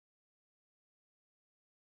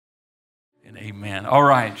Amen. All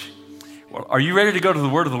right. Well, are you ready to go to the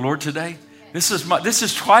word of the Lord today? This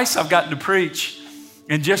is twice I've gotten to preach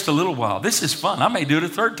in just a little while. This is fun. I may do it a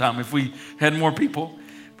third time if we had more people.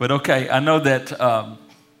 But okay, I know that,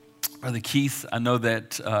 Brother Keith, I know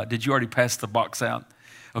that, did you already pass the box out?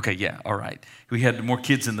 Okay, yeah, all right. We had more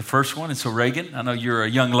kids in the first one. And so Reagan, I know you're a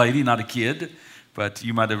young lady, not a kid, but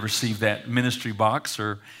you might have received that ministry box.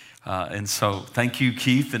 And so thank you,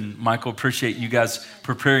 Keith and Michael. Appreciate you guys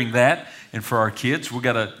preparing that. And for our kids, we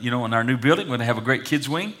got in our new building, we're going to have a great kids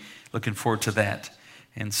wing. Looking forward to that.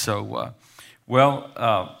 And so,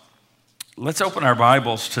 let's open our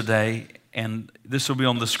Bibles today. And this will be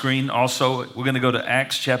on the screen also. We're going to go to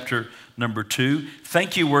Acts chapter number 2.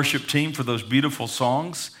 Thank you, worship team, for those beautiful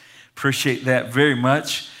songs. Appreciate that very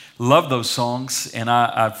much. Love those songs. And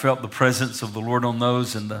I felt the presence of the Lord on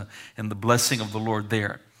those and the blessing of the Lord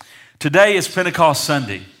there. Today is Pentecost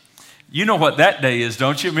Sunday. You know what that day is,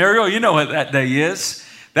 don't you, Muriel? You know what that day is.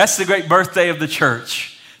 That's the great birthday of the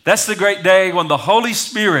church. That's the great day when the Holy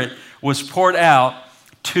Spirit was poured out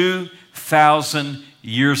 2,000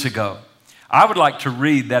 years ago. I would like to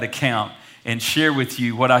read that account and share with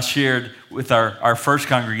you what I shared with our first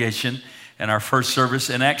congregation and our first service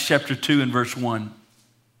in Acts chapter 2 and verse 1.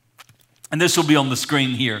 And this will be on the screen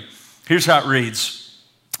here. Here's how it reads.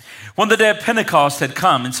 When the day of Pentecost had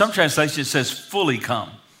come, in some translations it says fully come,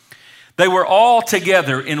 they were all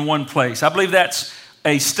together in one place. I believe that's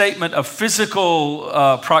a statement of physical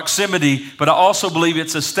proximity, but I also believe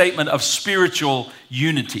it's a statement of spiritual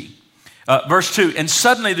unity. Verse 2, and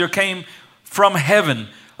suddenly there came from heaven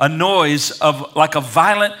a noise of like a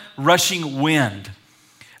violent rushing wind,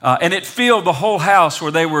 and it filled the whole house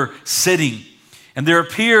where they were sitting. And there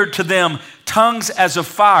appeared to them tongues as of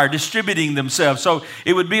fire distributing themselves. So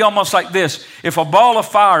it would be almost like this. If a ball of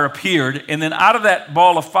fire appeared, and then out of that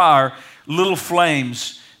ball of fire, little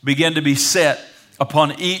flames began to be set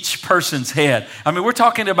upon each person's head. I mean, we're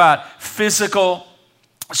talking about physical,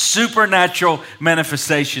 supernatural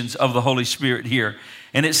manifestations of the Holy Spirit here.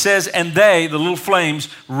 And it says, and they, the little flames,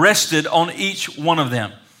 rested on each one of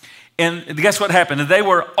them. And guess what happened? They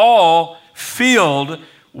were all filled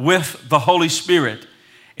with the Holy Spirit.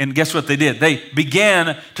 And guess what they did? They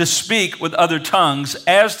began to speak with other tongues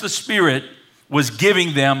as the Spirit was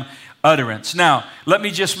giving them utterance. Now, let me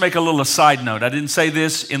just make a little side note. I didn't say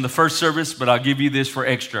this in the first service, but I'll give you this for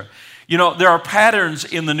extra. There are patterns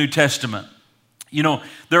in the New Testament.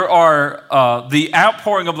 There are the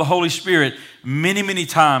outpouring of the Holy Spirit many, many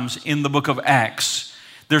times in the book of Acts.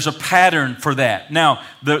 There's a pattern for that. Now,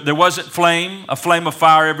 there wasn't a flame of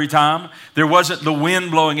fire every time. There wasn't the wind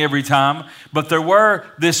blowing every time. But there were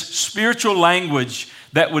this spiritual language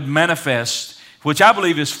that would manifest, which I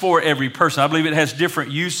believe is for every person. I believe it has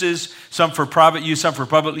different uses, some for private use, some for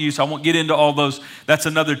public use. I won't get into all those. That's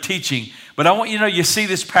another teaching. But I want you to know you see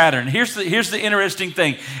this pattern. Here's the interesting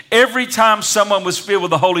thing. Every time someone was filled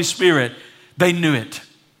with the Holy Spirit, they knew it.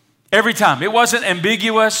 Every time. It wasn't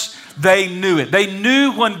ambiguous. They knew it. They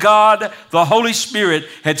knew when God, the Holy Spirit,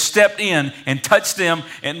 had stepped in and touched them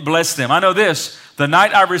and blessed them. I know this. The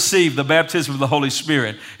night I received the baptism of the Holy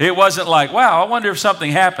Spirit, it wasn't like, wow, I wonder if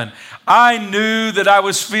something happened. I knew that I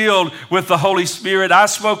was filled with the Holy Spirit. I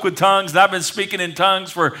spoke with tongues, and I've been speaking in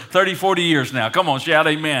tongues for 30, 40 years now. Come on, shout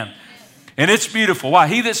amen. And it's beautiful. Why?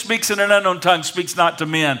 He that speaks in an unknown tongue speaks not to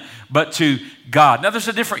men, but to God. Now, there's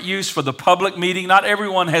a different use for the public meeting. Not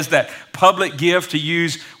everyone has that public gift to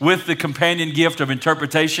use with the companion gift of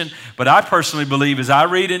interpretation. But I personally believe, as I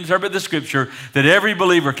read and interpret the scripture, that every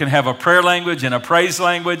believer can have a prayer language and a praise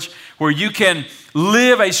language where you can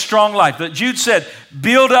live a strong life. That Jude said,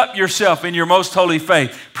 build up yourself in your most holy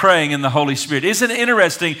faith, praying in the Holy Spirit. Isn't it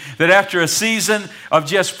interesting that after a season of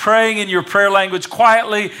just praying in your prayer language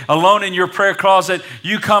quietly, alone in your prayer closet,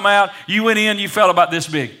 you come out, you went in, you felt about this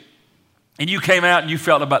big. And you came out and you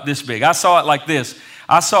felt about this big. I saw it like this.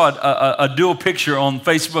 I saw a dual picture on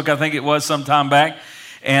Facebook, I think it was some time back.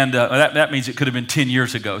 And that means it could have been 10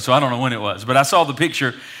 years ago. So I don't know when it was. But I saw the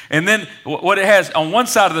picture. And then what it has, on one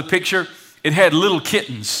side of the picture, it had little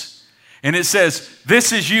kittens. And it says,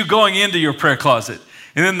 this is you going into your prayer closet.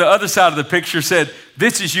 And then the other side of the picture said,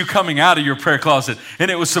 this is you coming out of your prayer closet. And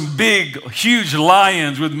it was some big, huge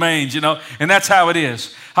lions with manes, and that's how it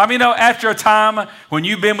is. How many know after a time when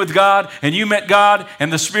you've been with God and you met God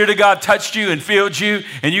and the Spirit of God touched you and filled you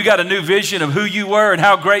and you got a new vision of who you were and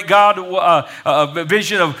how great God, a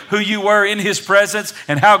vision of who you were in His presence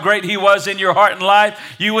and how great He was in your heart and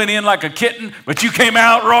life, you went in like a kitten, but you came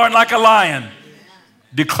out roaring like a lion,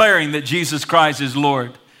 declaring that Jesus Christ is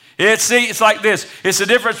Lord. It's like this. It's the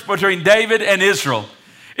difference between David and Israel.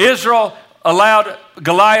 Israel allowed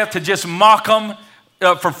Goliath to just mock them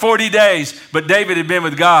for 40 days, but David had been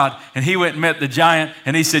with God, and he went and met the giant,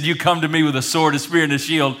 and he said, you come to me with a sword, a spear, and a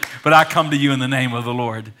shield, but I come to you in the name of the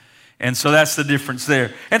Lord. And so that's the difference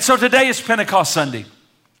there. And so today is Pentecost Sunday.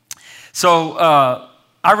 So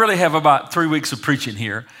I really have about 3 weeks of preaching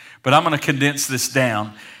here, but I'm going to condense this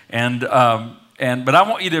down. But I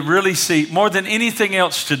want you to really see, more than anything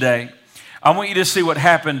else today, I want you to see what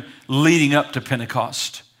happened leading up to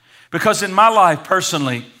Pentecost. Because in my life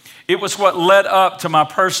personally, it was what led up to my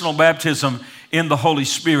personal baptism in the Holy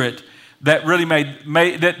Spirit that really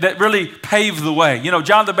that really paved the way. You know,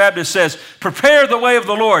 John the Baptist says, prepare the way of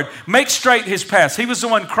the Lord, make straight his paths. He was the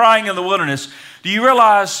one crying in the wilderness. Do you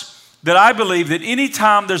realize that I believe that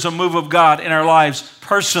anytime there's a move of God in our lives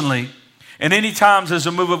personally, and anytime there's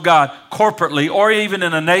a move of God corporately or even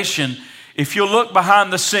in a nation, if you look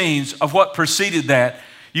behind the scenes of what preceded that,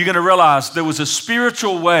 you're going to realize there was a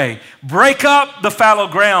spiritual way. Break up the fallow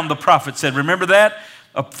ground, the prophet said. Remember that?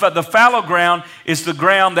 The fallow ground is the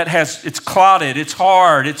ground that it's clotted, it's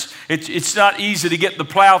hard, it's not easy to get the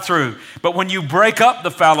plow through. But when you break up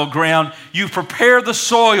the fallow ground, you prepare the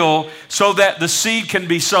soil so that the seed can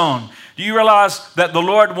be sown. Do you realize that the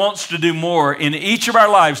Lord wants to do more in each of our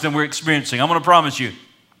lives than we're experiencing? I'm going to promise you.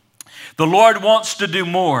 The Lord wants to do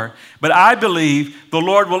more, but I believe the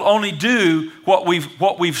Lord will only do what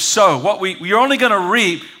we've sown. You're only going to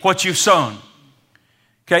reap what you've sown.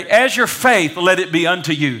 Okay, as your faith, let it be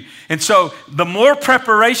unto you. And so the more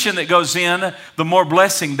preparation that goes in, the more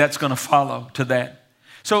blessing that's going to follow to that.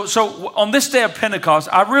 So on this day of Pentecost,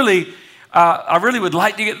 I really would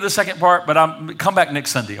like to get to the second part, but come back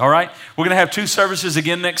next Sunday, all right? We're going to have 2 services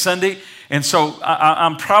again next Sunday, and so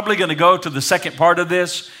I'm probably going to go to the second part of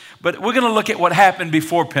this. But we're going to look at what happened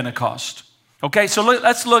before Pentecost. Okay, so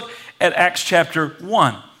let's look at Acts chapter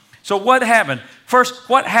 1. So what happened? First,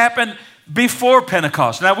 what happened before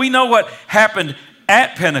Pentecost? Now, we know what happened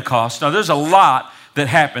at Pentecost. Now, there's a lot that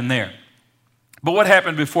happened there. But what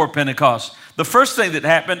happened before Pentecost? The first thing that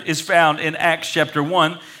happened is found in Acts chapter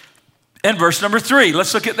 1 and verse number 3.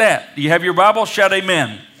 Let's look at that. Do you have your Bible? Shout amen.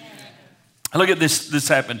 Amen. Look at this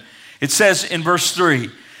happened. It says in verse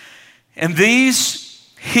 3, and these...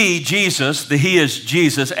 He, Jesus, he is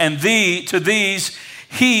Jesus, and to these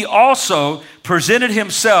he also presented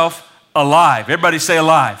himself alive. Everybody say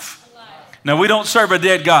alive. Now, we don't serve a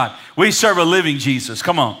dead God. We serve a living Jesus.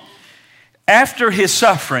 Come on. After his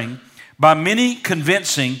suffering, by many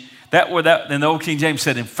convincing, and the old King James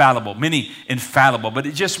said infallible, many infallible, but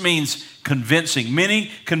it just means convincing,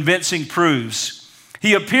 many convincing proofs.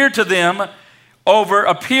 He appeared to them over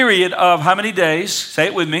a period of how many days? Say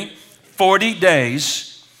it with me. 40 days.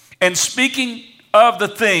 And speaking of the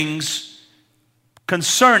things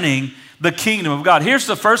concerning the kingdom of God. Here's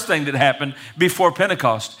the first thing that happened before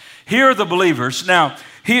Pentecost. Here are the believers. Now,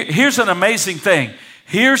 here's an amazing thing.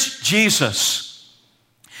 Here's Jesus.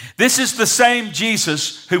 This is the same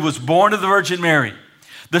Jesus who was born of the Virgin Mary.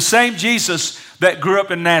 The same Jesus that grew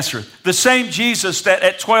up in Nazareth. The same Jesus that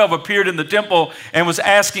at 12 appeared in the temple and was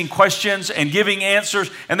asking questions and giving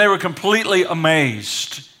answers, and they were completely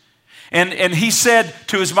amazed. And he said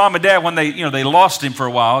to his mom and dad when they lost him for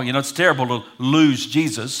a while, it's terrible to lose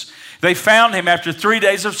Jesus. They found him after 3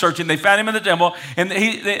 days of searching. They found him in the temple, and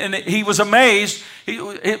he was amazed.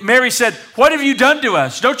 Mary said, what have you done to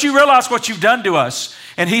us? Don't you realize what you've done to us?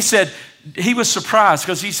 And he said, he was surprised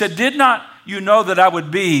because he said, did not you know that I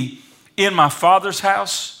would be in my Father's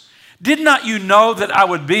house? Did not you know that I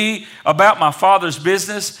would be about my Father's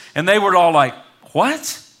business? And they were all like,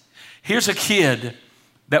 what? Here's a kid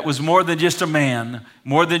that was more than just a man,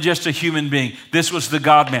 more than just a human being. This was the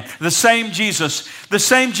God-man. The same Jesus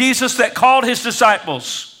that called his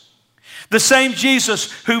disciples. The same Jesus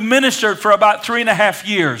who ministered for about 3.5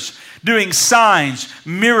 years, doing signs,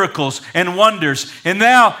 miracles, and wonders. And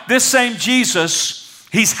now this same Jesus,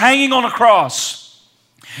 he's hanging on a cross.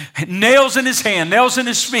 Nails in his hand, nails in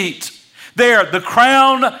his feet. There, the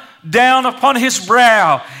crown down upon his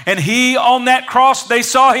brow, and he on that cross, they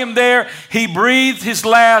saw him there. He breathed his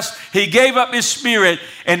last. He gave up his spirit,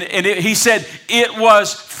 and he said, it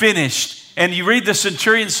was finished. And you read the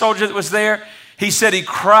centurion soldier that was there, he said he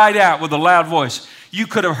cried out with a loud voice. You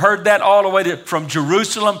could have heard that all the way from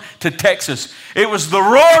Jerusalem to Texas. It was the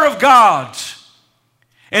roar of God,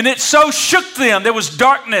 and it so shook them. There was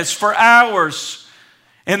darkness for hours.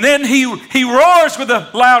 And then he roars with a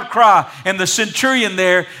loud cry. And the centurion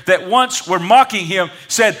there that once were mocking him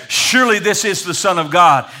said, surely this is the Son of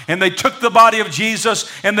God. And they took the body of Jesus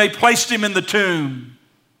and they placed him in the tomb.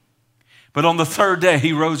 But on the third day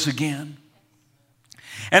he rose again.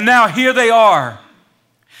 And now here they are.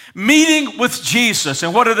 Meeting with Jesus.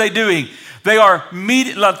 And what are they doing? They are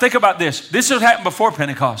meeting. Think about this. This has happened before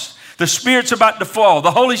Pentecost. The Spirit's about to fall,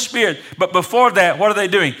 the Holy Spirit. But before that, what are they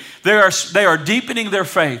doing? They are deepening their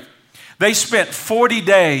faith. They spent 40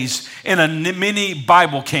 days in a mini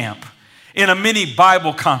Bible camp, in a mini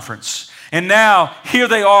Bible conference. And now here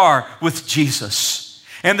they are with Jesus.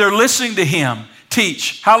 And they're listening to him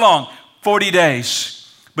teach. How long? 40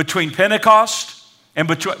 days. Between Pentecost and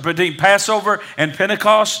between Passover and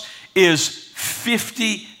Pentecost is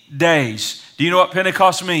 50 days. Do you know what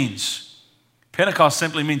Pentecost means? Pentecost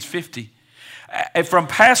simply means 50. From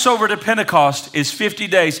Passover to Pentecost is 50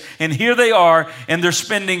 days. And here they are, and they're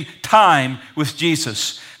spending time with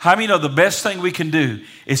Jesus. How many know the best thing we can do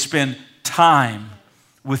is spend time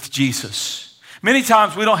with Jesus? Many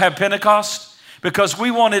times we don't have Pentecost because we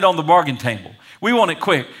want it on the bargain table. We want it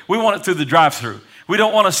quick. We want it through the drive-thru. We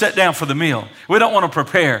don't want to sit down for the meal. We don't want to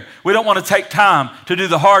prepare. We don't want to take time to do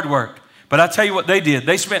the hard work. But I tell you what they did.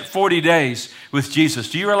 They spent 40 days with Jesus.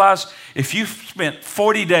 Do you realize if you spent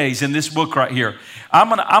 40 days in this book right here, I'm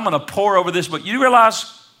gonna pour over this book. You realize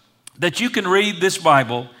that you can read this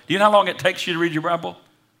Bible. Do you know how long it takes you to read your Bible?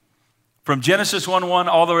 From Genesis 1:1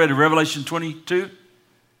 all the way to Revelation 22.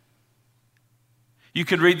 You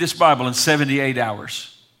can read this Bible in 78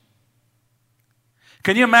 hours.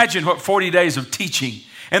 Can you imagine what 40 days of teaching?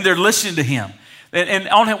 And they're listening to him.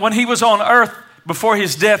 When he was on earth, before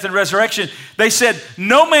his death and resurrection, they said,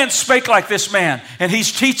 no man spake like this man. And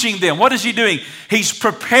he's teaching them. What is he doing? He's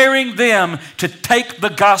preparing them to take the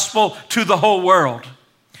gospel to the whole world.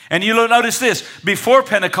 And you'll notice this. Before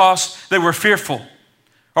Pentecost, they were fearful.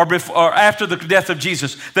 Or after the death of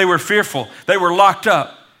Jesus, they were fearful. They were locked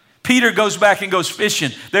up. Peter goes back and goes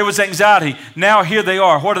fishing. There was anxiety. Now here they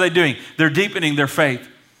are. What are they doing? They're deepening their faith.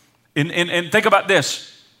 And think about this.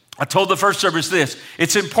 I told the first service this.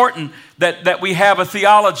 It's important that we have a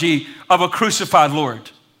theology of a crucified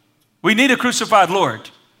Lord. We need a crucified Lord.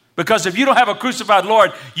 Because if you don't have a crucified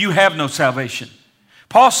Lord, you have no salvation.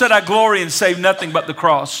 Paul said, I glory and save nothing but the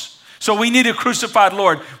cross. So we need a crucified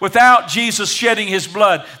Lord. Without Jesus shedding his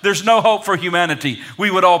blood, there's no hope for humanity. We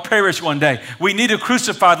would all perish one day. We need a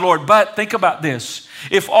crucified Lord. But think about this.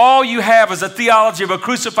 If all you have is a theology of a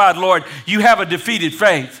crucified Lord, you have a defeated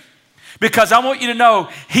faith. Because I want you to know,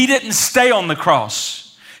 he didn't stay on the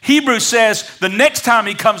cross. Hebrews says the next time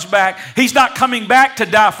he comes back, he's not coming back to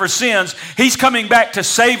die for sins. He's coming back to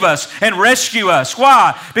save us and rescue us.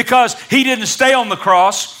 Why? Because he didn't stay on the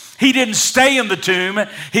cross. He didn't stay in the tomb.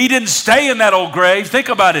 He didn't stay in that old grave. Think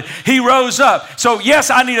about it. He rose up. So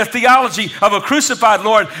yes, I need a theology of a crucified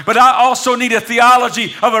Lord, but I also need a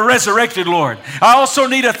theology of a resurrected Lord. I also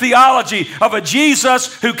need a theology of a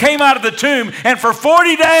Jesus who came out of the tomb and for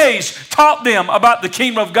 40 days taught them about the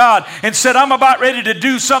kingdom of God and said, I'm about ready to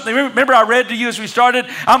do something. Remember I read to you as we started?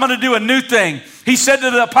 I'm going to do a new thing. He said to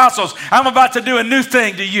the apostles, I'm about to do a new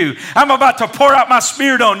thing to you. I'm about to pour out my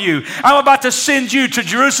Spirit on you. I'm about to send you to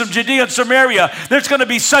Jerusalem, Judea, and Samaria. There's going to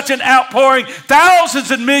be such an outpouring. Thousands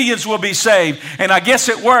and millions will be saved. And I guess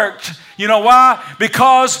it worked. You know why?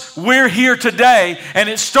 Because we're here today, and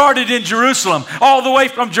it started in Jerusalem, all the way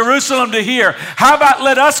from Jerusalem to here. How about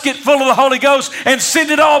let us get full of the Holy Ghost and send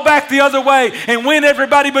it all back the other way and win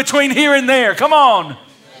everybody between here and there? Come on.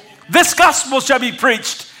 This gospel shall be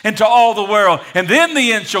preached into all the world, and then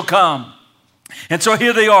the end shall come. And so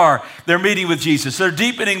here they are. They're meeting with Jesus. They're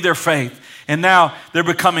deepening their faith, and now they're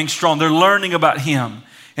becoming strong. They're learning about him.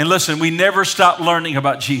 And listen, we never stop learning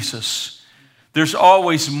about Jesus. There's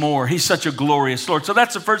always more. He's such a glorious Lord. So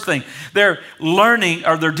that's the first thing. They're learning,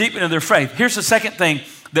 or they're deepening their faith. Here's the second thing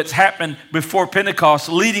that's happened before Pentecost,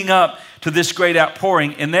 leading up to this great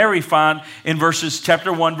outpouring. And there we find in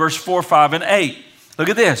chapter 1, verse 4, 5, and 8. Look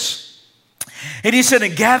at this. And he said,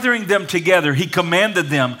 in gathering them together, he commanded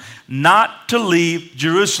them not to leave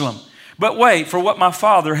Jerusalem, but wait for what my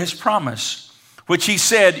Father has promised, which he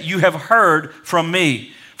said, you have heard from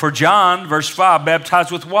me. For John, verse 5,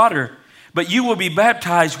 baptized with water, but you will be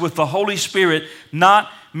baptized with the Holy Spirit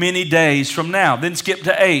not many days from now. Then skip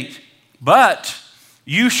to 8. But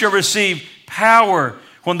you shall receive power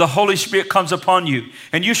when the Holy Spirit comes upon you.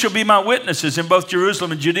 And you shall be my witnesses in both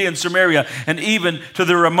Jerusalem and Judea and Samaria and even to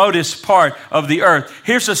the remotest part of the earth.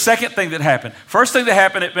 Here's the second thing that happened. First thing that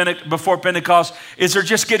happened before Pentecost is they're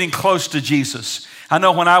just getting close to Jesus. I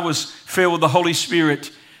know when I was filled with the Holy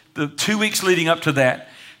Spirit, the 2 weeks leading up to that,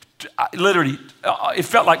 literally, it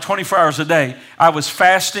felt like 24 hours a day. I was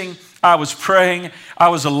fasting. I was praying. I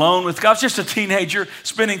was alone with God. I was just a teenager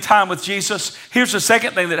spending time with Jesus. Here's the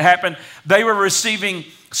second thing that happened. They were receiving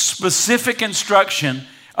specific instruction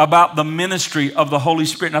about the ministry of the Holy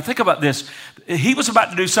Spirit. Now think about this. He was about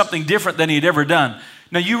to do something different than he had ever done.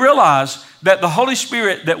 Now you realize that the Holy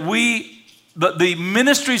Spirit the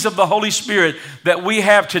ministries of the Holy Spirit that we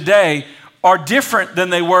have today are different than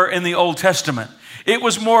they were in the Old Testament. It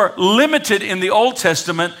was more limited in the Old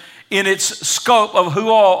Testament in its scope of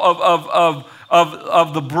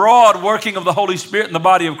of the broad working of the Holy Spirit in the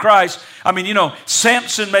body of Christ. I mean,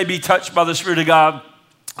 Samson may be touched by the Spirit of God.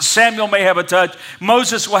 Samuel may have a touch.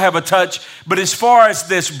 Moses will have a touch. But as far as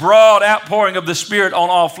this broad outpouring of the Spirit on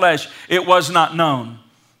all flesh, it was not known.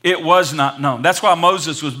 It was not known. That's why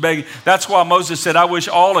Moses was begging. That's why Moses said, I wish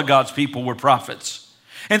all of God's people were prophets.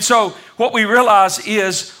 And so what we realize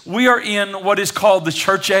is we are in what is called the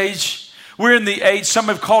church age. We're in the age, some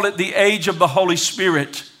have called it the age of the Holy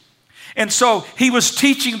Spirit. And so he was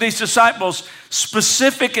teaching these disciples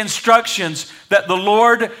specific instructions that the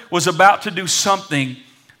Lord was about to do something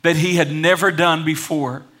that he had never done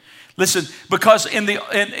before. Listen, because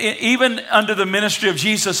even under the ministry of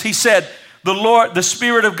Jesus, he said, the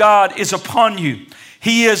Spirit of God is upon you.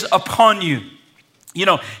 He is upon you.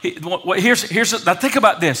 Now think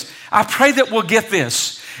about this. I pray that we'll get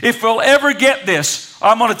this. If we'll ever get this,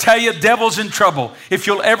 I'm going to tell you, devil's in trouble. If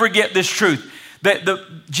you'll ever get this truth, that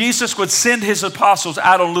Jesus would send his apostles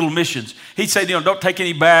out on little missions. He'd say, don't take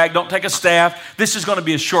any bag, don't take a staff. This is going to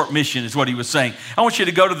be a short mission, is what he was saying. I want you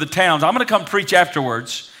to go to the towns. I'm going to come preach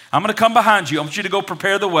afterwards. I'm going to come behind you. I want you to go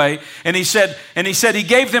prepare the way. And he said he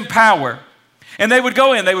gave them power. And they would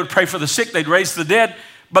go in, they would pray for the sick, they'd raise the dead.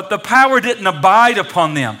 But the power didn't abide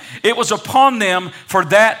upon them. It was upon them for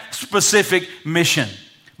that specific mission.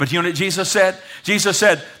 But you know what Jesus said? Jesus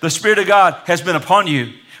said, the Spirit of God has been upon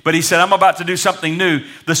you. But he said, I'm about to do something new.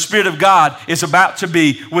 The Spirit of God is about to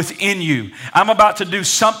be within you. I'm about to do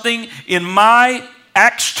something in my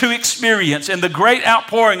Acts 2 experience and the great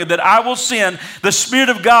outpouring that I will send. The Spirit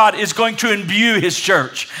of God is going to imbue his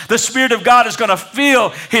church. The Spirit of God is going to fill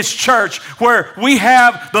his church where we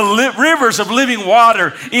have the rivers of living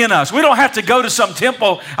water in us. We don't have to go to some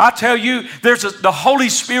temple. I tell you, the Holy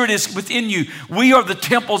Spirit is within you. We are the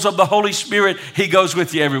temples of the Holy Spirit. He goes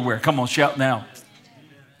with you everywhere. Come on, shout now.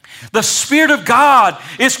 The Spirit of God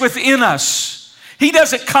is within us. He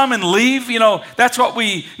doesn't come and leave. That's what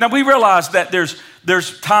we realize that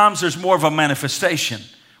there's times there's more of a manifestation.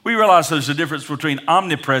 We realize there's a difference between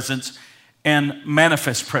omnipresence and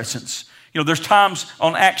manifest presence. There's times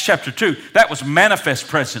on Acts chapter 2, that was manifest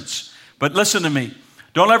presence. But listen to me.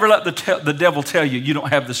 Don't ever let the devil tell you you don't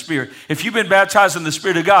have the Spirit. If you've been baptized in the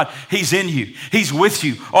Spirit of God, he's in you. He's with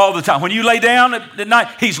you all the time. When you lay down at night,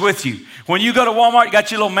 he's with you. When you go to Walmart, you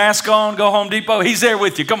got your little mask on, go Home Depot, he's there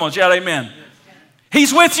with you. Come on, shout amen.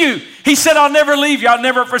 He's with you. He said, I'll never leave you. I'll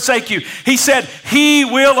never forsake you. He said, he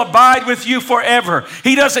will abide with you forever.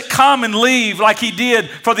 He doesn't come and leave like he did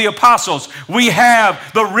for the apostles. We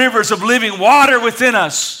have the rivers of living water within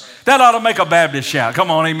us. That ought to make a Baptist shout.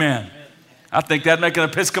 Come on, amen. I think that'd make an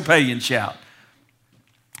Episcopalian shout.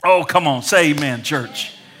 Oh, come on, say amen,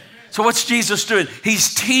 church. So what's Jesus doing?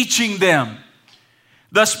 He's teaching them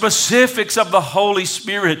the specifics of the Holy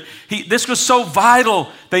Spirit. This was so vital,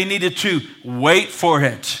 they needed to wait for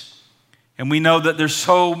it. And we know that there's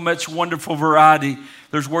so much wonderful variety.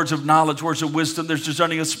 There's words of knowledge, words of wisdom, there's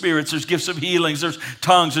discerning of spirits, there's gifts of healings, there's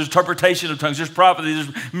tongues, there's interpretation of tongues, there's prophecy,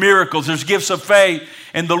 there's miracles, there's gifts of faith.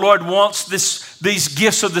 And the Lord wants these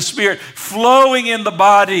gifts of the Spirit flowing in the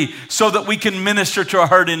body so that we can minister to a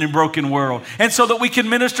hurting and broken world. And so that we can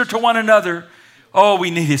minister to one another. Oh,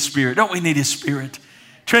 we need His Spirit. Don't we need His Spirit?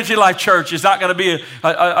 Trinity Life Church is not going to be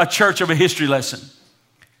a church of a history lesson.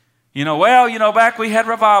 Back we had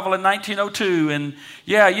revival in 1902,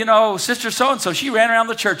 and sister so-and-so, she ran around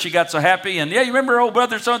the church, she got so happy, and you remember old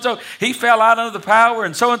brother so-and-so, he fell out under the power,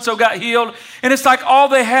 and so-and-so got healed, and it's like all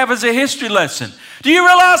they have is a history lesson. Do you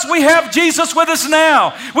realize we have Jesus with us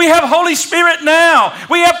now? We have Holy Spirit now.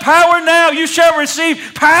 We have power now. You shall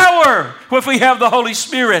receive power if we have the Holy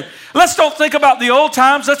Spirit. Let's don't think about the old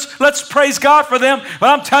times. Let's praise God for them. But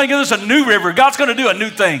I'm telling you, there's a new river. God's going to do a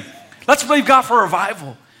new thing. Let's believe God for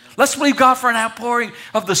revival. Let's believe God for an outpouring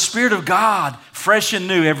of the Spirit of God, fresh and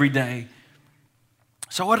new every day.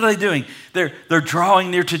 So what are they doing? They're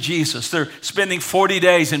drawing near to Jesus. They're spending 40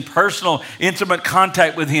 days in personal, intimate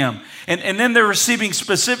contact with Him. And then they're receiving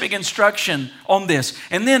specific instruction on this.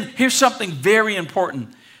 And then here's something very important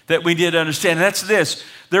that we need to understand. And that's this.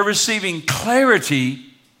 They're receiving clarity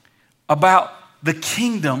about the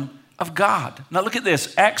kingdom of God. Now look at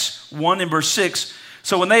this. Acts 1 and verse 6.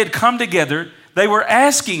 So when they had come together, they were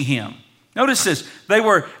asking Him. Notice this. They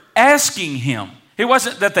were asking Him. It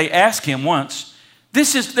wasn't that they asked Him once.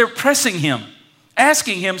 They're pressing Him,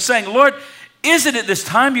 asking Him, saying, Lord, is it at this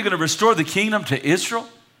time you're going to restore the kingdom to Israel?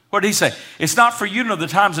 What did he say? It's not for you to know the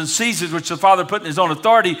times and seasons which the Father put in his own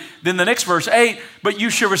authority. Then the next verse, 8, but you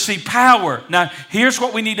shall receive power. Now, here's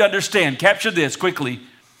what we need to understand. Capture this quickly.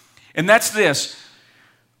 And that's this.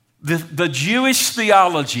 The Jewish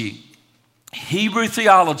theology, Hebrew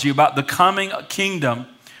theology about the coming kingdom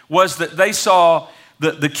was that they saw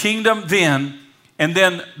the kingdom then, and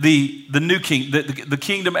then the new king, the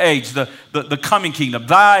kingdom age, the coming kingdom.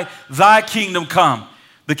 Thy kingdom come.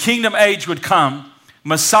 The kingdom age would come.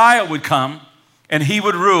 Messiah would come, and he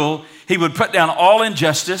would rule. He would put down all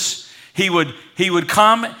injustice. He would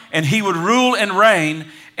come, and he would rule and reign,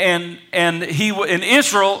 and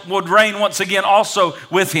Israel would reign once again also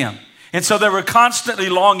with him. And so they were constantly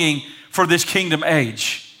longing for this kingdom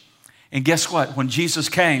age. And guess what? When Jesus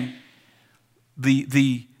came,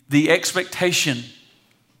 the expectation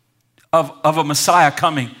of a Messiah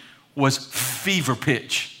coming was fever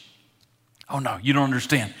pitch. Oh no, you don't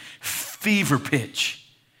understand. Fever pitch.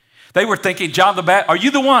 They were thinking, John the Baptist, are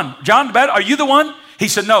you the one? John the Baptist, are you the one? He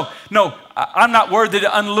said, no, I'm not worthy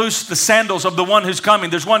to unloose the sandals of the one who's coming.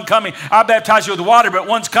 There's one coming. I baptize you with water, but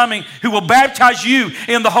one's coming who will baptize you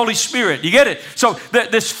in the Holy Spirit. You get it? So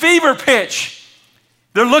this fever pitch,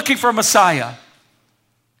 they're looking for a Messiah.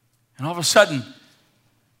 And all of a sudden,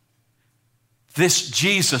 this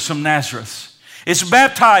Jesus from Nazareth is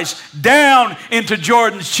baptized down into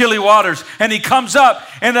Jordan's chilly waters. And he comes up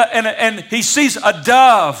and he sees a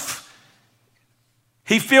dove.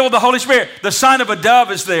 He filled the Holy Spirit. The sign of a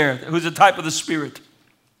dove is there, who's a type of the Spirit.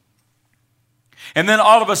 And then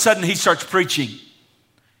all of a sudden he starts preaching.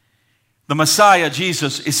 The Messiah,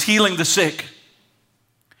 Jesus, is healing the sick.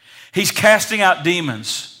 He's casting out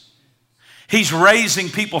demons. He's raising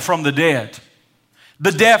people from the dead.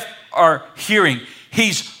 The deaf are hearing.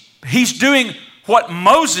 He's doing what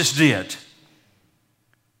Moses did,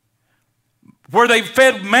 where they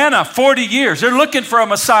fed manna 40 years. They're looking for a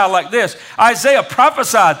Messiah like this. Isaiah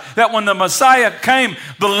prophesied that when the Messiah came,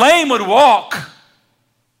 the lame would walk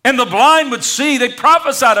and the blind would see. They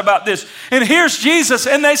prophesied about this. And here's Jesus,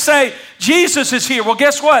 and they say, Jesus is here. Well,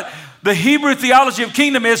 guess what? The Hebrew theology of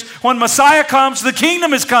kingdom is when Messiah comes, the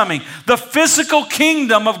kingdom is coming. The physical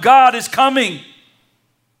kingdom of God is coming.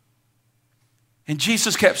 And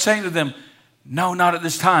Jesus kept saying to them, no, not at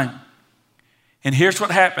this time. And here's what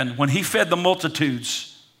happened. When he fed the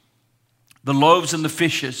multitudes, the loaves and the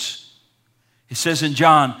fishes, it says in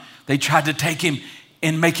John, they tried to take him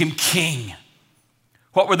and make him king.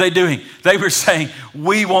 What were they doing? They were saying,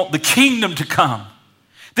 we want the kingdom to come.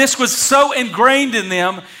 This was so ingrained in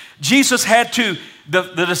them, Jesus had to,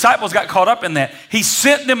 the disciples got caught up in that. He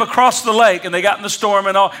sent them across the lake and they got in the storm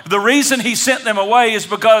and all. The reason he sent them away is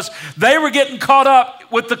because they were getting caught up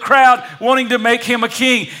with the crowd wanting to make him a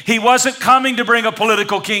king. He wasn't coming to bring a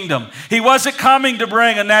political kingdom. He wasn't coming to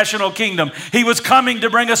bring a national kingdom. He was coming to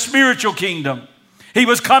bring a spiritual kingdom. He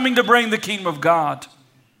was coming to bring the kingdom of God.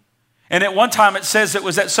 And at one time it says it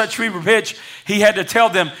was at such fever pitch, he had to tell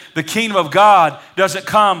them the kingdom of God doesn't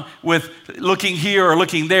come with looking here or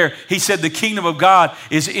looking there. He said the kingdom of God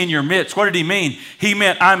is in your midst. What did he mean? He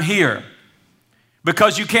meant I'm here.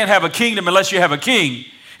 Because you can't have a kingdom unless you have a king.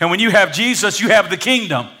 And when you have Jesus, you have the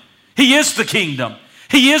kingdom. He is the kingdom.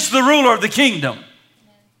 He is the ruler of the kingdom.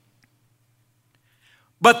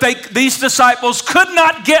 But these disciples could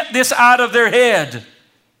not get this out of their head.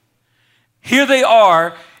 Here they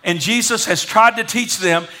are, and Jesus has tried to teach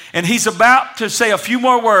them, and he's about to say a few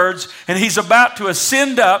more words, and he's about to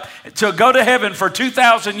ascend up to go to heaven for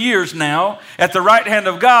 2,000 years now at the right hand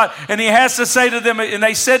of God. And he has to say to them, and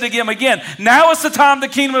they said to him again, now is the time the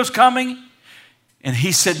kingdom is coming. And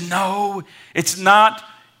he said, no, it's not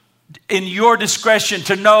in your discretion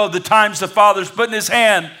to know the times the Father's put in his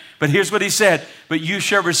hand. But here's what he said, but you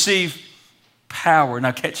shall receive power.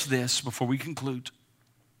 Now catch this before we conclude.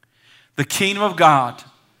 The kingdom of God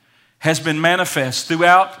has been manifest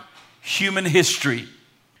throughout human history.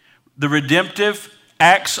 The redemptive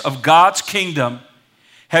acts of God's kingdom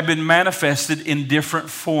have been manifested in different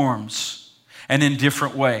forms and in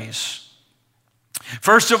different ways.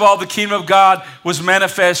 First of all, the kingdom of God was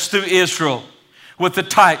manifest through Israel with the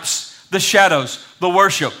types, the shadows, the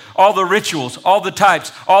worship, all the rituals, all the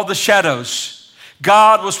types, all the shadows.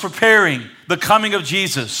 God was preparing the coming of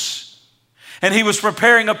Jesus. And he was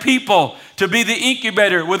preparing a people to be the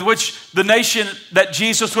incubator with which the nation that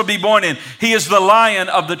Jesus would be born in. He is the Lion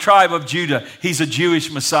of the tribe of Judah. He's a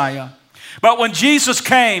Jewish Messiah. But when Jesus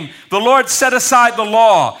came, the Lord set aside the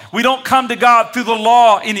law. We don't come to God through the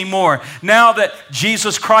law anymore. Now that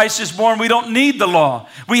Jesus Christ is born, we don't need the law.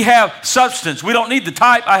 We have substance. We don't need the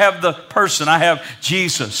type. I have the person. I have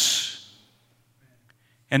Jesus.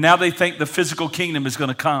 And now they think the physical kingdom is going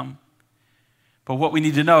to come. But what we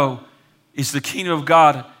need to know is the kingdom of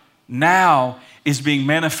God now is being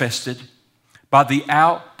manifested by the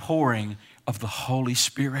outpouring of the Holy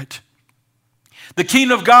Spirit. The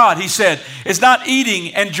kingdom of God, he said, is not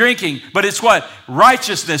eating and drinking, but it's what?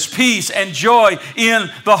 Righteousness, peace, and joy in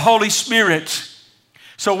the Holy Spirit.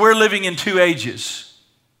 So we're living in two ages.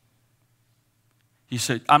 You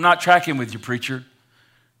said, I'm not tracking with you, preacher.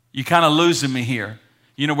 You kind of losing me here.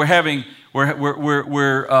 You know,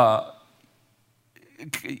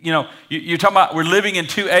 you're talking about we're living in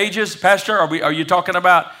two ages, Pastor? Are you talking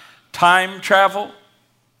about time travel?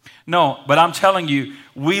 No, but I'm telling you,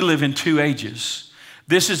 we live in two ages.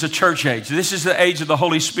 This is a church age. This is the age of the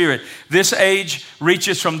Holy Spirit. This age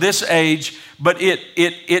reaches from this age, but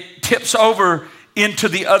it tips over into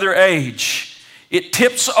the other age. It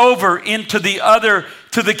tips over into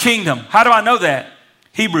to the kingdom. How do I know that?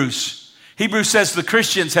 Hebrews says the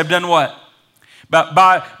Christians have done what?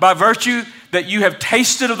 By virtue that you have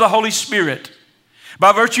tasted of the Holy Spirit,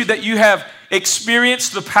 by virtue that you have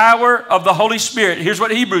experienced the power of the Holy Spirit. Here's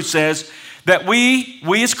what Hebrews says, that we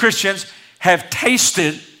as Christians have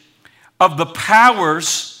tasted of the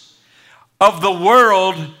powers of the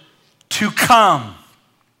world to come.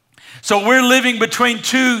 So we're living between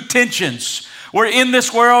two tensions. We're in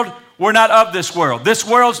this world. We're not of this world. This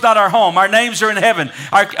world's not our home. Our names are in heaven.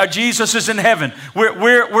 Our Jesus is in heaven.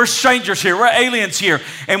 We're strangers here. We're aliens here.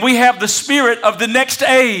 And we have the spirit of the next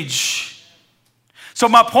age. So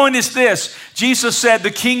my point is this. Jesus said the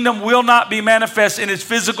kingdom will not be manifest in its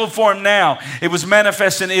physical form now. It was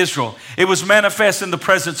manifest in Israel. It was manifest in the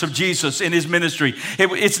presence of Jesus in his ministry.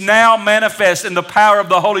 It's now manifest in the power of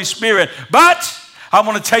the Holy Spirit. But I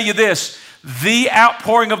want to tell you this. The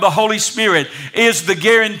outpouring of the Holy Spirit is the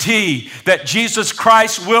guarantee that Jesus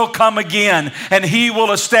Christ will come again and he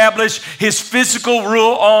will establish his physical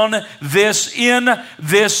rule in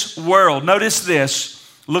this world. Notice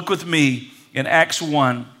this. Look with me in Acts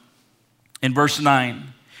 1 in verse 9.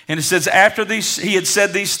 And it says, after he had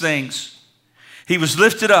said these things, he was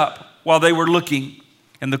lifted up while they were looking,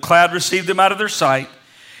 and the cloud received him out of their sight.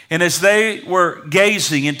 And as they were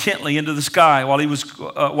gazing intently into the sky while he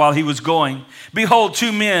was going, behold,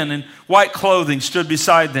 two men in white clothing stood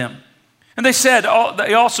beside them. And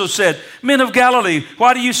they also said, men of Galilee,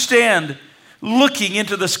 why do you stand looking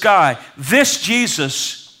into the sky? This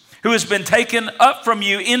Jesus, who has been taken up from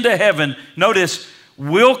you into heaven, notice,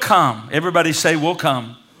 will come. Everybody say, will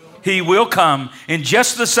come. He will come in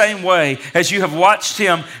just the same way as you have watched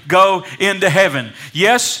him go into heaven.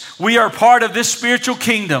 Yes, we are part of this spiritual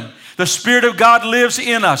kingdom. The Spirit of God lives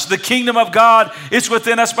in us. The kingdom of God is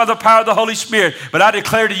within us by the power of the Holy Spirit. But I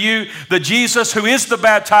declare to you, the Jesus who is the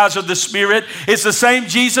baptizer of the Spirit is the same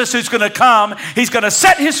Jesus who's going to come. He's going to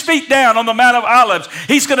set his feet down on the Mount of Olives.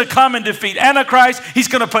 He's going to come and defeat Antichrist. He's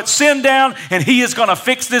going to put sin down, and he is going to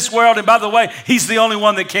fix this world. And by the way, he's the only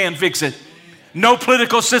one that can fix it. No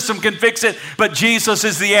political system can fix it, but Jesus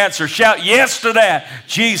is the answer. Shout yes to that.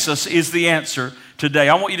 Jesus is the answer today.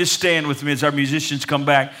 I want you to stand with me as our musicians come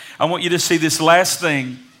back. I want you to see this last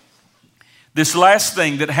thing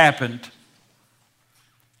that happened.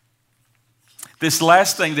 This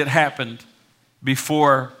last thing that happened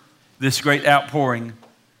before this great outpouring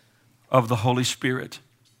of the Holy Spirit.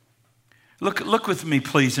 Look with me,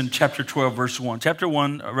 please, in chapter 12, verse 1. Chapter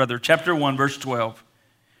 1, verse 12.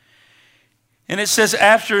 And it says,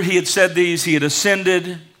 after he had said these, he had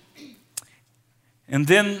ascended, and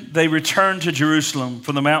then they returned to Jerusalem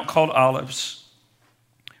from the mount called Olives,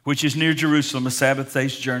 which is near Jerusalem, a Sabbath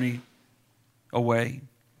day's journey away.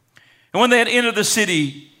 And when they had entered the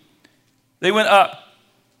city, they went up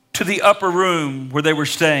to the upper room where they were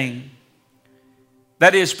staying.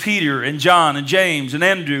 That is Peter and John and James and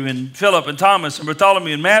Andrew and Philip and Thomas and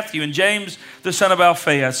Bartholomew and Matthew and James the son of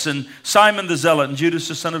Alphaeus and Simon the Zealot and Judas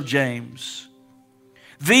the son of James.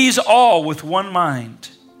 These all with one mind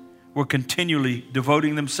were continually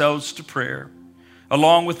devoting themselves to prayer,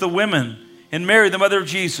 along with the women and Mary, the mother of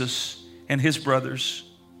Jesus, and his brothers.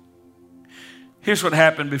 Here's what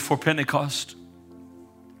happened before Pentecost.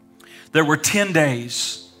 There were 10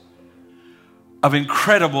 days of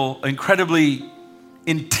incredibly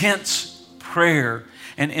intense prayer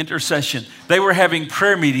and intercession. They were having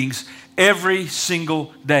prayer meetings every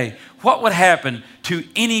single day. What would happen to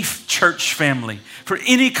any church family, for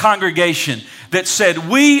any congregation that said,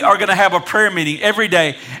 we are going to have a prayer meeting every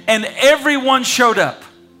day, and everyone showed up?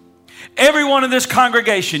 Everyone in this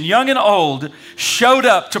congregation, young and old, showed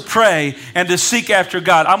up to pray and to seek after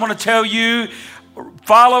God. I'm going to tell you,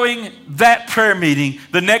 following that prayer meeting,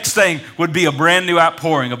 the next thing would be a brand new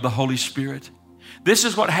outpouring of the Holy Spirit. This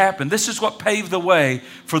is what happened. This is what paved the way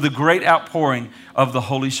for the great outpouring of the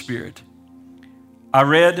Holy Spirit. I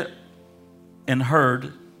read and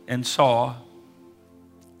heard and saw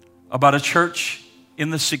about a church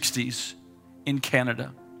in the 60s in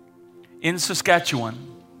Canada, in Saskatchewan.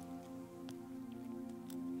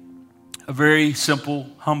 A very simple,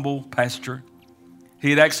 humble pastor. He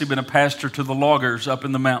had actually been a pastor to the loggers up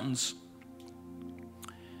in the mountains.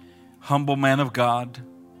 Humble man of God.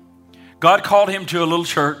 God called him to a little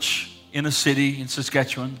church in a city in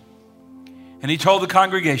Saskatchewan. And he told the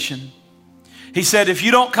congregation, he said, if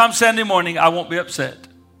you don't come Sunday morning, I won't be upset.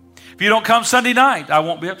 If you don't come Sunday night, I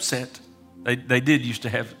won't be upset. They did used to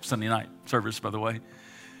have Sunday night service, by the way.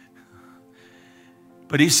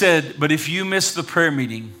 But he said, but if you miss the prayer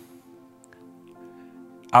meeting,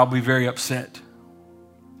 I'll be very upset.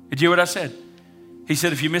 Did you hear what I said? He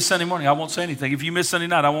said, if you miss Sunday morning, I won't say anything. If you miss Sunday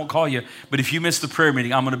night, I won't call you. But if you miss the prayer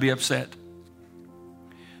meeting, I'm going to be upset.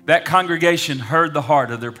 That congregation heard the heart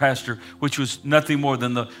of their pastor, which was nothing more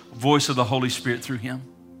than the voice of the Holy Spirit through him.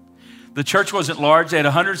 The church wasn't large. They had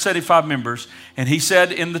 175 members. And he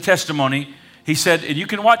said in the testimony, he said, and you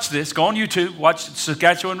can watch this, go on YouTube, watch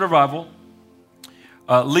Saskatchewan Revival.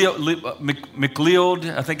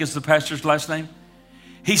 McLeod, I think is the pastor's last name.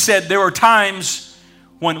 He said there were times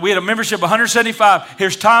when we had a membership of 175.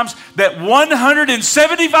 Here's times that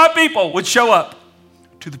 175 people would show up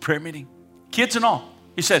to the prayer meeting, kids and all.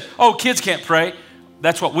 He said, oh, kids can't pray.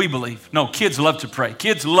 That's what we believe. No, kids love to pray.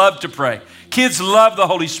 Kids love to pray. Kids love the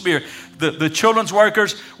Holy Spirit. The children's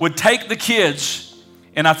workers would take the kids,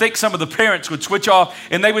 and I think some of the parents would switch off,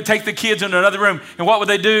 and they would take the kids into another room. And what would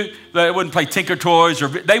they do? They wouldn't play Tinker Toys, or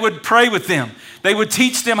they would pray with them. They would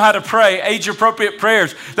teach them how to pray, age-appropriate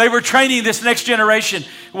prayers. They were training this next generation.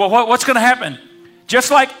 Well, what's going to happen?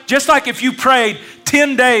 Just like if you prayed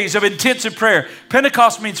 10 days of intensive prayer,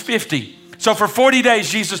 Pentecost means 50. So for 40 days,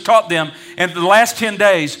 Jesus taught them, and the last 10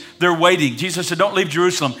 days, they're waiting. Jesus said, don't leave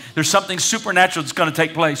Jerusalem. There's something supernatural that's going to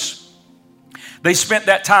take place. They spent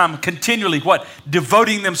that time continually, what?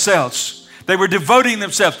 Devoting themselves. They were devoting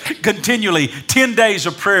themselves continually. 10 days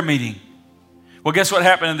of prayer meeting. Well, guess what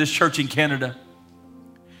happened in this church in Canada?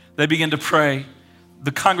 They began to pray.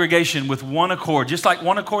 The congregation with one accord, just like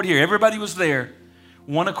one accord here. Everybody was there.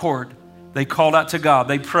 One accord. They called out to God.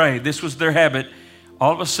 They prayed. This was their habit.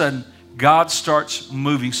 All of a sudden, God starts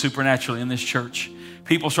moving supernaturally in this church.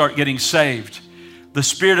 People start getting saved. The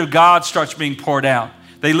Spirit of God starts being poured out.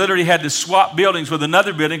 They literally had to swap buildings with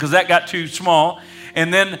another building because that got too small.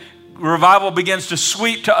 And then revival begins to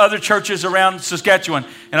sweep to other churches around Saskatchewan.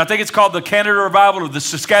 And I think it's called the Canada Revival or the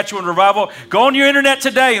Saskatchewan Revival. Go on your internet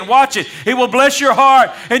today and watch it. It will bless your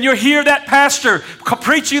heart. And you'll hear that pastor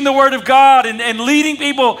preaching the Word of God and leading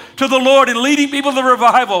people to the Lord and leading people to the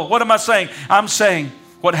revival. What am I saying? I'm saying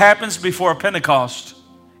what happens before a Pentecost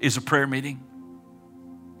is a prayer meeting.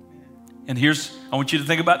 And I want you to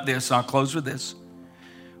think about this. I'll close with this.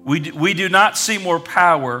 We do not see more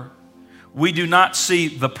power. We do not see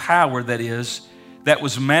the power that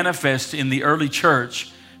was manifest in the early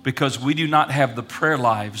church because we do not have the prayer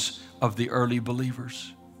lives of the early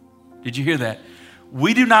believers. Did you hear that?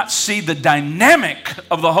 We do not see the dynamic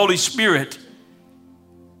of the Holy Spirit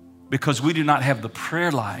because we do not have the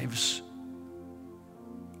prayer lives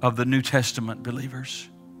of the New Testament believers.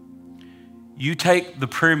 You take the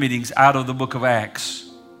prayer meetings out of the book of Acts,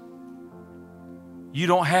 you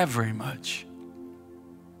don't have very much.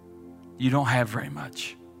 You don't have very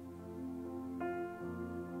much.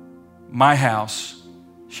 My house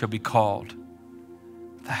shall be called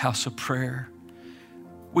the house of prayer.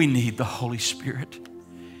 We need the Holy Spirit.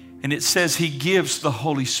 And it says he gives the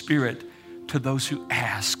Holy Spirit to those who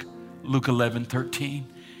ask. Luke 11:13.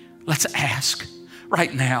 Let's ask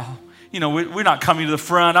right now. You know, we're not coming to the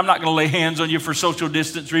front. I'm not going to lay hands on you for social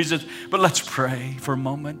distance reasons, but let's pray for a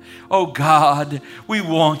moment. Oh God, we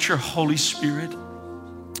want your Holy Spirit.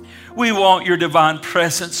 We want your divine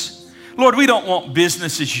presence. Lord, we don't want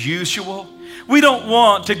business as usual. We don't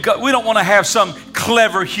want to have some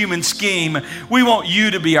clever human scheme. We want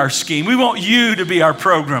you to be our scheme. We want you to be our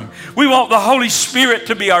program. We want the Holy Spirit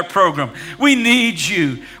to be our program. We need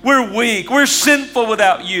you. We're weak. We're sinful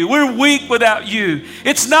without you. We're weak without you.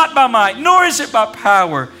 It's not by might, nor is it by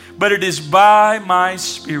power, but it is by my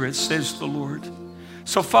Spirit, says the Lord.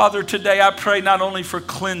 So, Father, today I pray not only for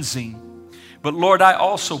cleansing, but Lord, I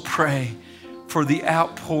also pray for the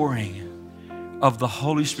outpouring of the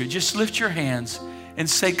Holy Spirit. Just lift your hands and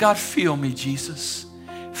say, God, fill me, Jesus.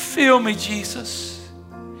 Fill me, Jesus.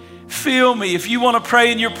 Fill me. If you want to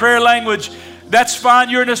pray in your prayer language, that's fine.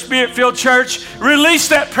 You're in a Spirit-filled church. Release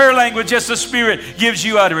that prayer language as the Spirit gives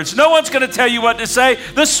you utterance. No one's going to tell you what to say.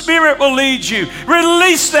 The Spirit will lead you.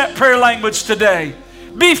 Release that prayer language today.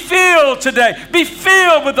 Be filled today. Be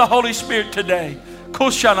filled with the Holy Spirit today.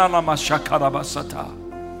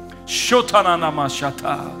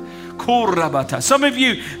 Some of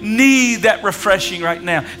you need that refreshing right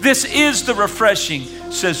now. This is the refreshing,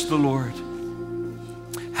 says the Lord.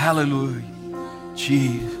 Hallelujah.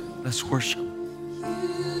 Jesus, let's worship.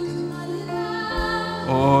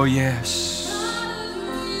 Oh, yes.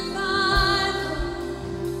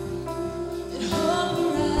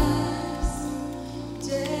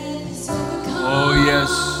 Oh, yes.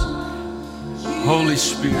 Holy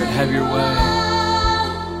Spirit, have your way.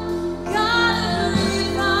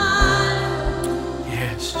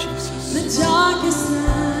 Yes, Jesus. The darkest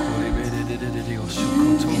night,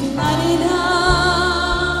 you can light it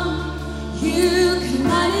up. You can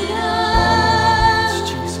light it up. Yes,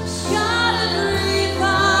 Jesus. God of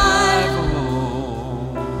revival,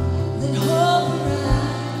 let hope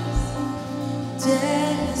rise.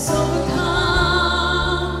 Death is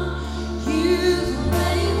overcome. You've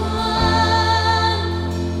already won.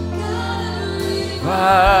 God of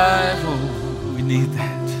revival. We need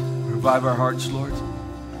that. Revive our hearts, Lord.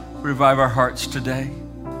 Revive our hearts today.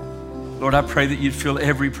 Lord, I pray that you'd fill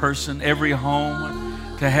every person, every home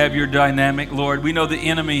to have your dynamic, Lord. We know the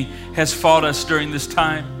enemy has fought us during this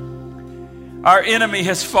time. Our enemy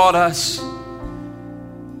has fought us.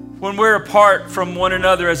 When we're apart from one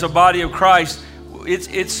another as a body of Christ,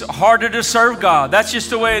 it's harder to serve God. That's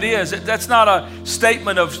just the way it is. That's not a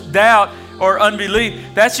statement of doubt or unbelief.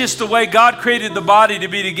 That's just the way God created the body to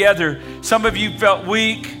be together. Some of you felt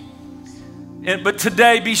weak. But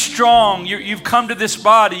today, be strong. You've come to this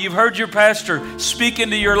body. You've heard your pastor speak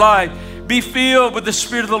into your life. Be filled with the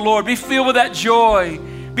Spirit of the Lord. Be filled with that joy.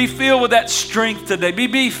 Be filled with that strength today. Be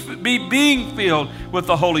being filled with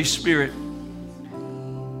the Holy Spirit.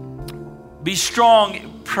 Be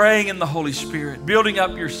strong, praying in the Holy Spirit, building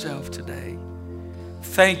up yourself today.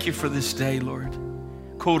 Thank you for this day, Lord.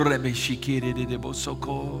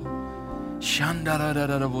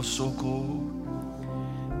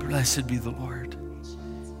 Blessed be the Lord.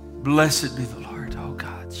 Blessed be the Lord. Oh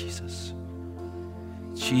God, Jesus.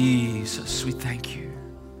 Jesus, we thank you.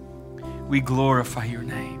 We glorify your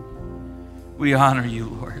name. We honor you,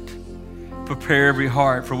 Lord. Prepare every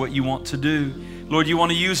heart for what you want to do. Lord, you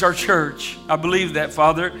want to use our church. I believe that,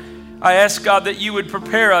 Father. I ask, God, that you would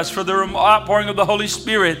prepare us for the outpouring of the Holy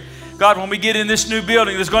Spirit. God, when we get in this new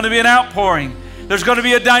building, there's going to be an outpouring. There's going to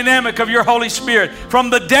be a dynamic of your Holy Spirit. From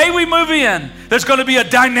the day we move in, there's going to be a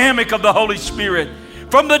dynamic of the Holy Spirit.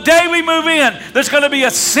 From the day we move in, there's going to be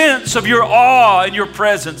a sense of your awe and your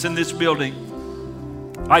presence in this building.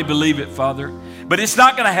 I believe it, Father. But it's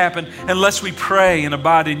not going to happen unless we pray and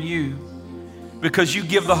abide in you. Because you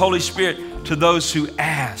give the Holy Spirit to those who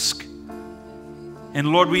ask.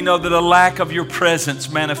 And Lord, we know that a lack of your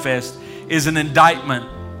presence manifest is an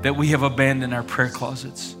indictment that we have abandoned our prayer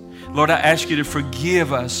closets. Lord, I ask you to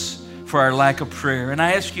forgive us for our lack of prayer. And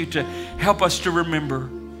I ask you to help us to remember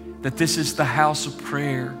that this is the house of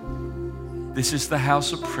prayer. This is the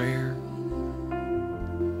house of prayer.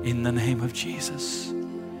 In the name of Jesus.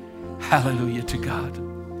 Hallelujah to God.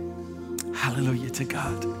 Hallelujah to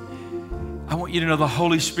God. I want you to know the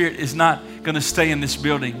Holy Spirit is not going to stay in this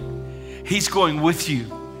building. He's going with you.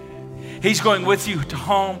 He's going with you to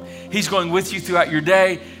home. He's going with you throughout your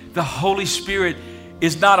day. The Holy Spirit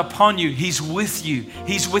is not upon you. He's with you.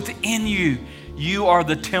 He's within you. You are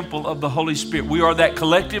the temple of the Holy Spirit. We are that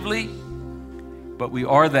collectively, but we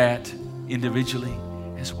are that individually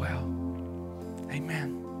as well.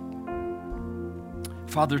 Amen.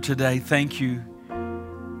 Father, today, thank you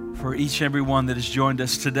for each and every one that has joined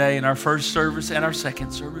us today in our first service and our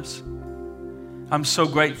second service. I'm so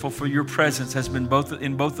grateful for your presence has been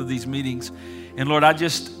in both of these meetings. And Lord, I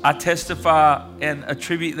testify and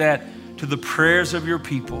attribute that to the prayers of your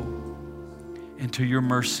people and to your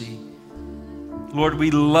mercy. Lord,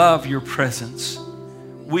 we love your presence.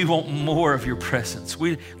 We want more of your presence.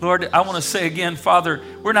 Lord, I want to say again, Father,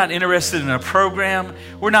 we're not interested in a program.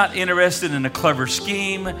 We're not interested in a clever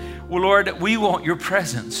scheme. Well, Lord, we want your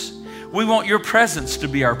presence. We want your presence to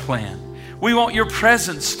be our plan. We want your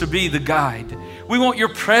presence to be the guide. We want your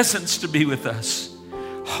presence to be with us.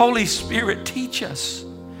 Holy Spirit, teach us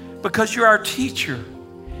because you're our teacher.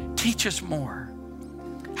 Teach us more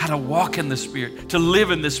how to walk in the Spirit, to live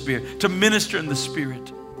in the Spirit, to minister in the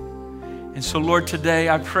Spirit. And so, Lord, today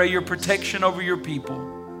I pray your protection over your people.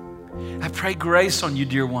 I pray grace on you,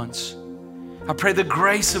 dear ones. I pray the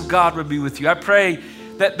grace of God would be with you. I pray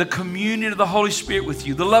that the communion of the Holy Spirit with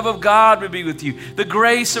you, the love of God would be with you, the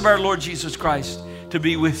grace of our Lord Jesus Christ to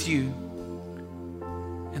be with you,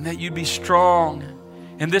 and that you'd be strong.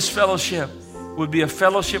 And this fellowship would be a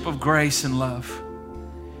fellowship of grace and love.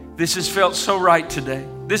 This has felt so right today.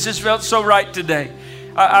 This has felt so right today.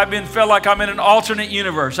 I've felt like I'm in an alternate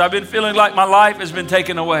universe. I've been feeling like my life has been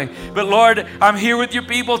taken away. But Lord, I'm here with your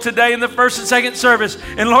people today in the first and second service.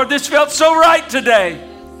 And Lord, this felt so right today.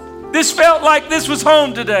 This felt like this was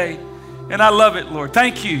home today. And I love it, Lord.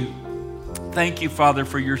 Thank you. Thank you, Father,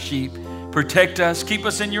 for your sheep. Protect us. Keep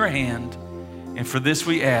us in your hand. And for this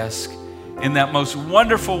we ask in that most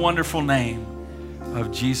wonderful, wonderful name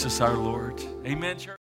of Jesus our Lord. Amen, church.